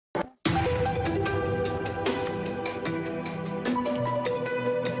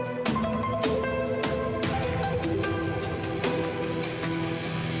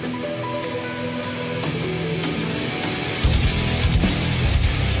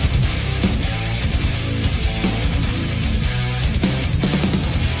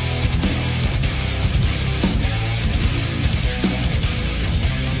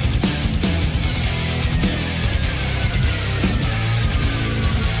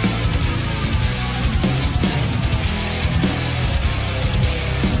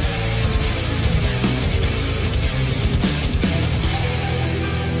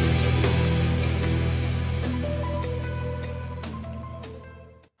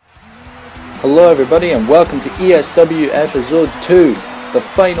Hello everybody and welcome to ESW episode 2, the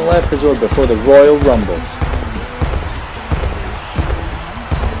final episode before the Royal Rumble.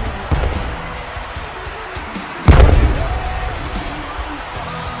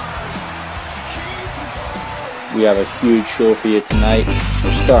 We have a huge show for you tonight.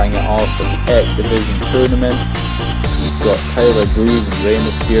 We're starting it off with the X Division tournament. We've got Tyler Breeze and Rey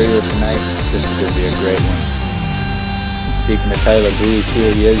Mysterio tonight. This is going to be a great one. Speaking of Tyler Breeze,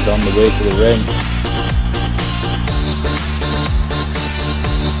 here he is on the way to the ring.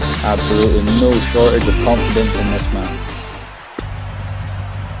 Absolutely no shortage of confidence in this man.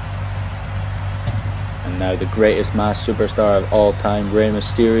 And now the greatest masked superstar of all time, Rey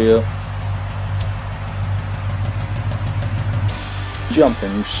Mysterio.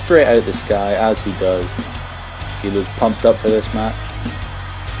 Jumping straight out the sky as he does. He looks pumped up for this match.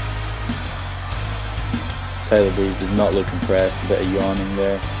 Tyler Breeze does not look impressed, a bit of yawning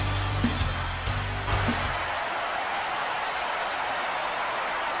there.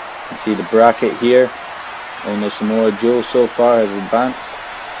 You see the bracket here. Only Samoa Joe so far has advanced.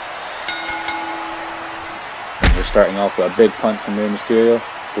 And we're starting off with a big punch from Rey Mysterio.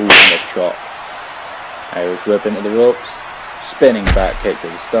 Ooh, and a chop. Irish whip into the ropes. Spinning back kick to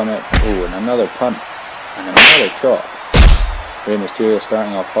the stomach. Ooh, and another punch. And another chop. Rey Mysterio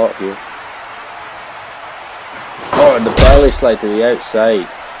starting off hot here. Oh, and the belly slide to the outside.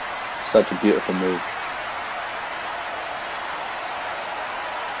 Such a beautiful move.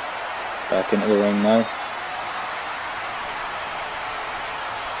 Back into the ring now.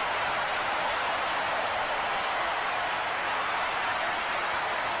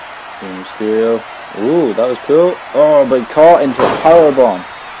 Rey Mysterio. Ooh, that was cool. Oh, but caught into a powerbomb.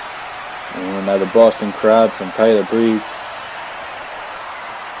 Oh, now the Boston Crab from Tyler Breeze.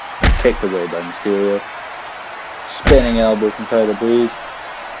 Kicked away by Mysterio. Spinning elbow from Tyler Breeze.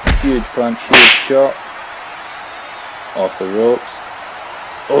 Huge punch, huge chop. Off the ropes.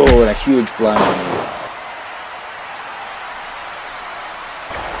 Oh, and a huge flying knee.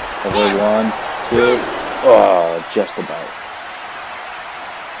 Cover 1, 2. Oh, just about.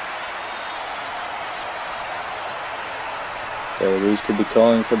 Tyler Breeze could be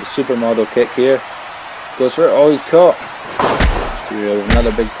calling for the supermodel kick here. Goes for it. Oh, he's caught. Mysterio with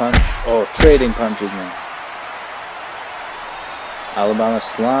another big punch. Oh, trading punches now. Alabama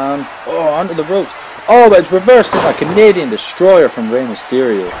slam. Oh, onto the ropes. Oh, but it's reversed into a Canadian destroyer from Rey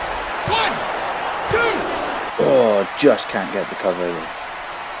Mysterio. 1, 2. Oh, just can't get the cover there.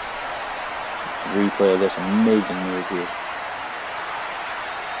 Replay of this amazing move here.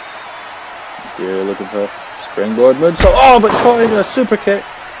 Mysterio looking for springboard moonsault. Oh, but caught into a super kick.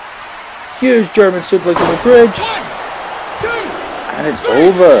 Huge German suplex on the bridge. 1, 2, and it's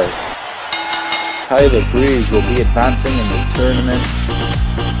over. Tyler Breeze will be advancing in the tournament.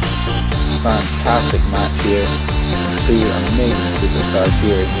 Fantastic match here. Two amazing superstars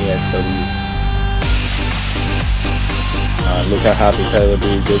here in ESW. Look how happy Tyler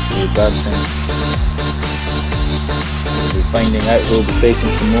Breeze is to be advancing. We'll be finding out who will be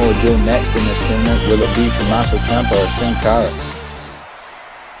facing Samoa Joe next in this tournament. Will it be Tommaso Ciampa or Sin Cara?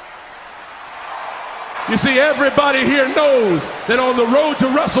 You see, everybody here knows that on the road to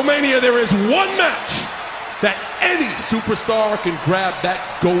WrestleMania there is one match that any superstar can grab that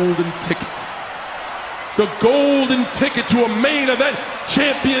golden ticket. The golden ticket to a main event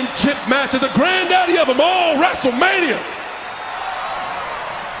championship match of the granddaddy of them all, WrestleMania.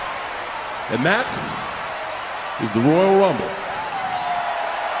 And that is the Royal Rumble.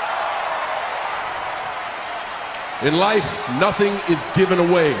 In life, nothing is given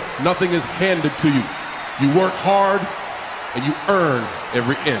away. Nothing is handed to you. You work hard and you earn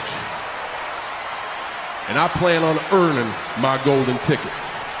every inch. And I plan on earning my golden ticket.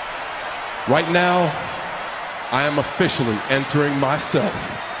 Right now, I am officially entering myself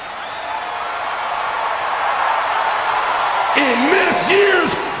in this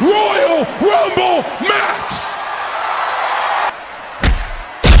year's Royal Rumble match.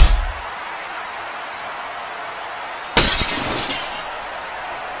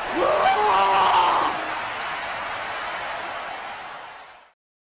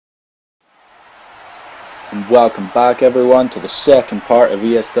 And welcome back everyone to the second part of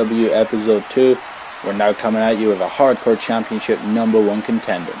ESW episode 2. We're now coming at you with a Hardcore Championship #1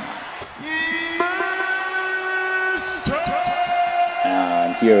 contender match.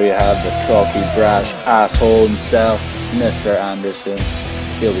 And here we have the cocky, brash asshole himself, Mr. Anderson.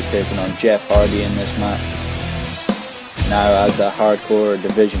 He'll be taking on Jeff Hardy in this match. Now, as the Hardcore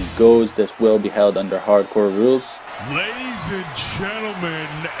division goes, this will be held under Hardcore rules. Ladies and gentlemen,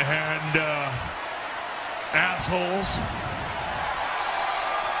 and assholes,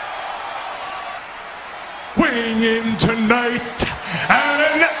 weighing in tonight at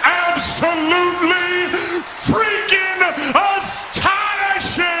an absolutely freaking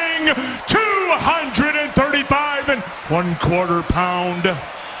astonishing 235 1/4 pound.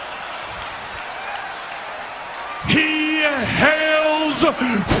 He hails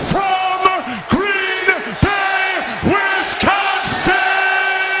from Green Bay, Wisconsin.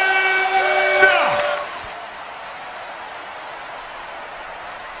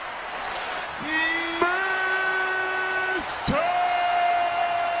 Mr.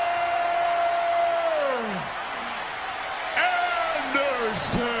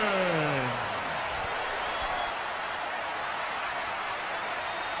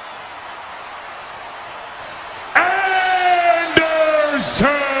 Anderson.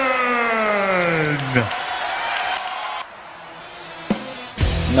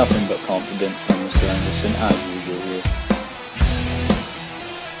 Nothing but confidence from Mr. Anderson as usual here.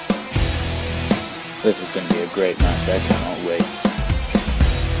 This is going to be a great match, I cannot wait.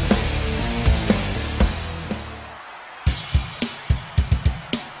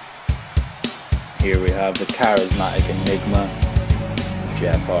 Here we have the charismatic enigma,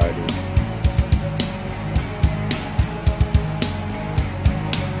 Jeff Hardy.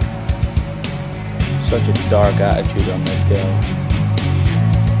 Such a dark attitude on this guy.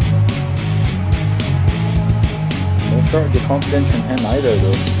 No shortage of confidence from him either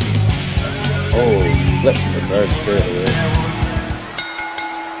though. Oh, flips and reverse straight away.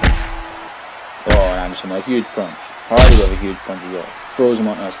 Oh, Anderson, a huge punch. Hardy with a huge punch as well. Throws him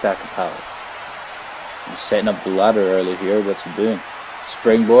onto a stack of pallets. He's setting up the ladder early here. What's he doing?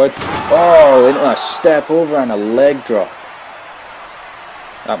 Springboard. Oh, into a step over and a leg drop.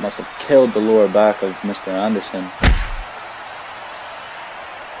 That must have killed the lower back of Mr. Anderson.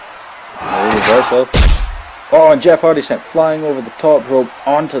 A reversal. Oh, and Jeff Hardy sent flying over the top rope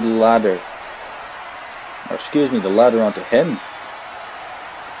onto the ladder. Or excuse me, the ladder onto him.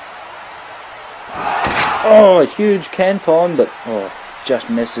 Oh, a huge Kenton, but oh, just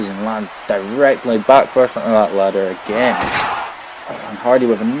misses and lands directly back first onto that ladder again. Oh, and Hardy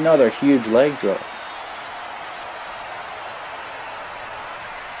with another huge leg drop.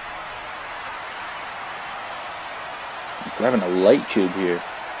 Grabbing a light tube here.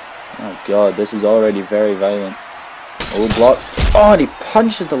 Oh god, this is already very violent. Oh, block. Oh, and he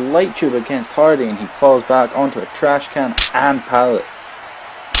punches the light tube against Hardy and he falls back onto a trash can and pallets.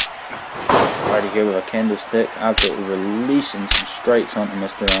 Hardy here with a kendo stick, absolutely releasing some strikes onto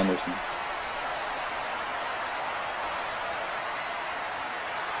Mr. Anderson.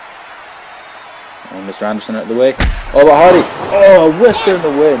 Oh, Mr. Anderson out of the way. Oh, but Hardy. Oh, a whisker in the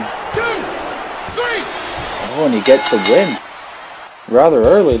wind. 2, 3. Oh, and he gets the win. Rather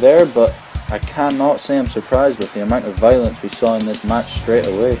early there, but I cannot say I'm surprised with the amount of violence we saw in this match straight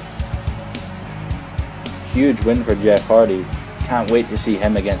away. Huge win for Jeff Hardy. Can't wait to see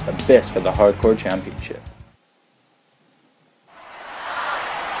him against Abyss for the Hardcore Championship.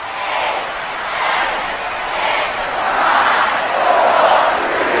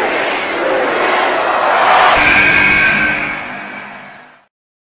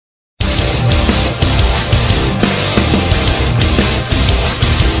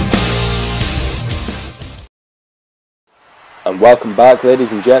 And welcome back,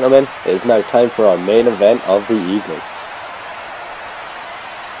 ladies and gentlemen. It is now time for our main event of the evening.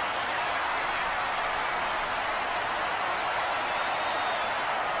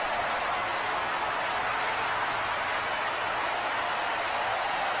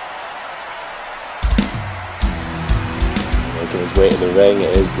 Making his way to the ring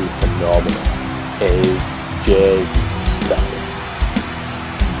is the phenomenal AFXwrestling.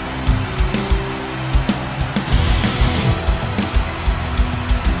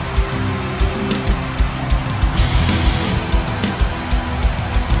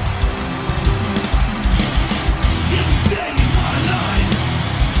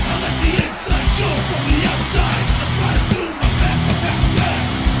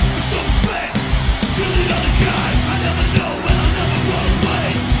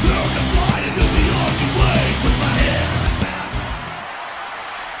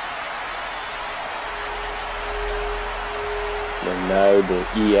 We're now the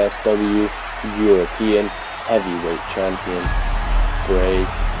ESW European Heavyweight Champion, Bray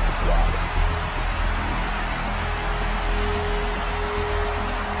Wyatt.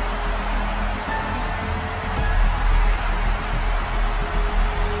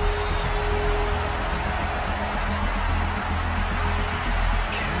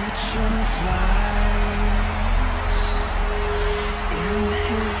 Catching flies in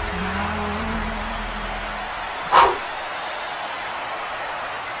his mouth.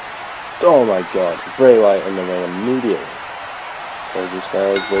 Oh my god, Bray Wyatt in the ring immediately. AJ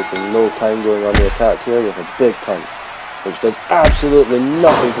Styles wasting no time going on the attack here with a big punch, which does absolutely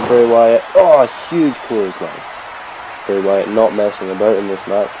nothing to Bray Wyatt. Oh, a huge clothesline. Bray Wyatt not messing about in this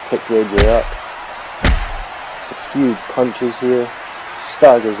match, picks AJ up. Some huge punches here,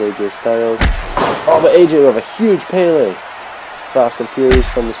 staggers AJ Styles. Oh, but AJ with a huge Pele. Fast and furious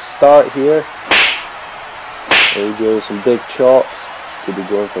from the start here. AJ with some big chops. Could be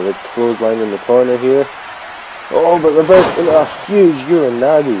going for a clothesline in the corner here. Oh, but reversed into a huge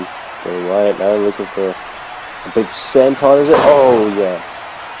Uranagi. Bray Wyatt now looking for a big senton, is it? Oh, yes.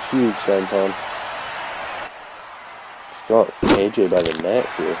 Huge senton. He's got AJ by the neck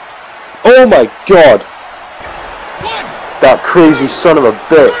here. Oh my god! That crazy son of a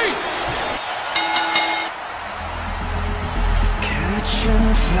bitch.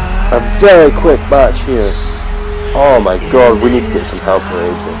 A very quick match here. Oh my god, we need to get some help for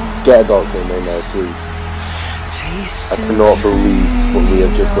AJ. Get a doctor in there now, please. I cannot believe what we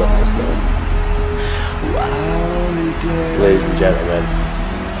have just witnessed now. Ladies and gentlemen,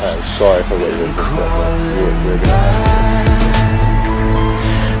 I'm sorry for what you have just witnessed. We're gonna have to